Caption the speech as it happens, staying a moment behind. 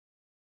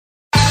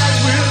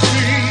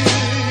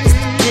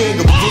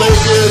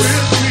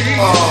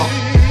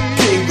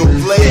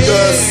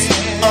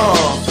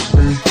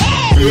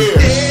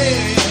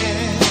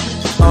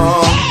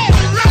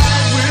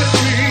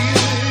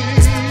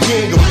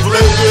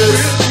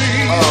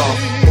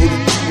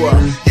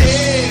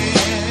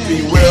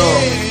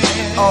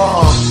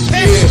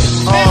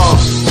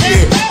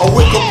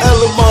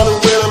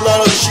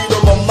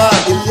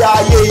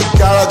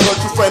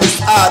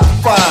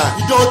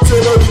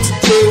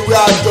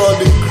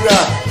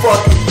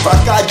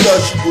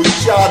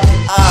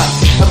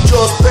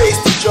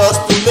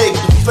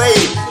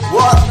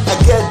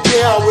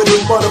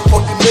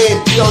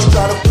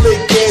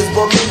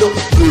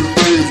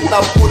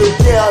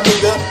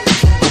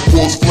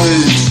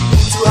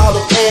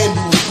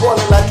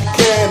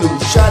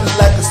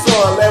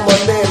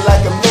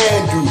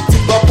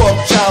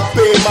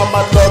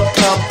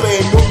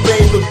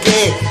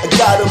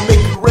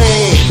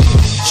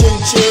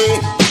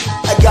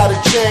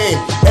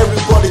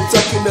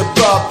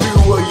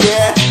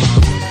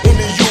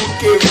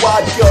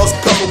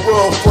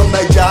world for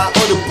Nigeria,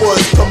 all the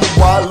boys coming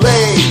Wale.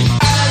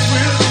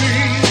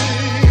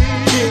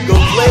 King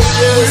of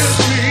Players,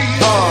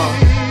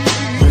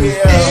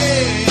 yeah.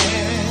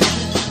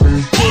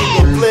 King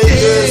of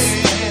Players,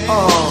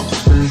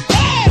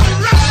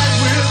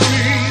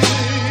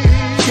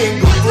 King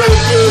of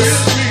Players,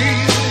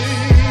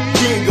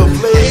 King of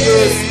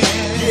Players,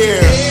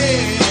 yeah,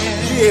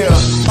 yeah,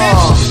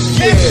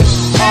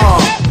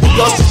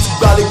 Industry ti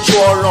gbàlejò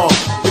ọ̀ràn,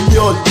 èmi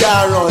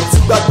ọ̀daràn tí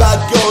gbàgbà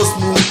girls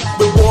mú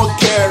gbogbo wọn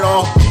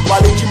kẹran,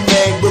 Wale G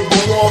man gbogbo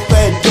wọn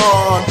fẹ́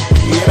dán.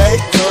 Ìrẹ́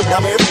ìtàn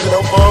dàmú ìfẹ́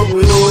ọmọ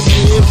rẹ̀ ó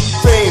ní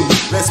fame,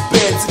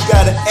 respect, you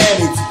gotta earn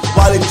it.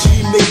 Wale G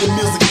make the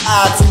music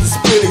art in the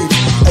spirit.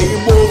 Ẹ̀yin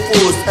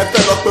mofos, ẹ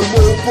fẹ́ lọ pé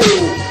mofo.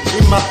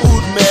 In my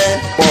hood man,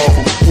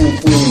 bọ̀ọ̀fù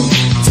fòfò.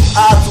 Too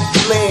hard to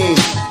blame,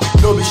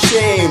 no be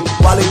shame.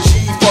 Wale G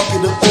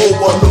fucking the whole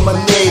world know my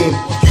name.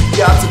 You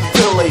got to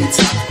feel it,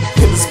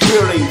 in the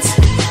spirit,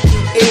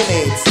 in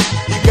it.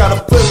 You gotta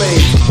feel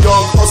it.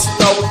 Young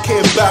hustler, we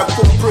came back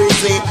from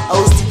prison. I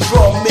used to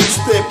draw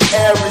mixtape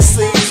every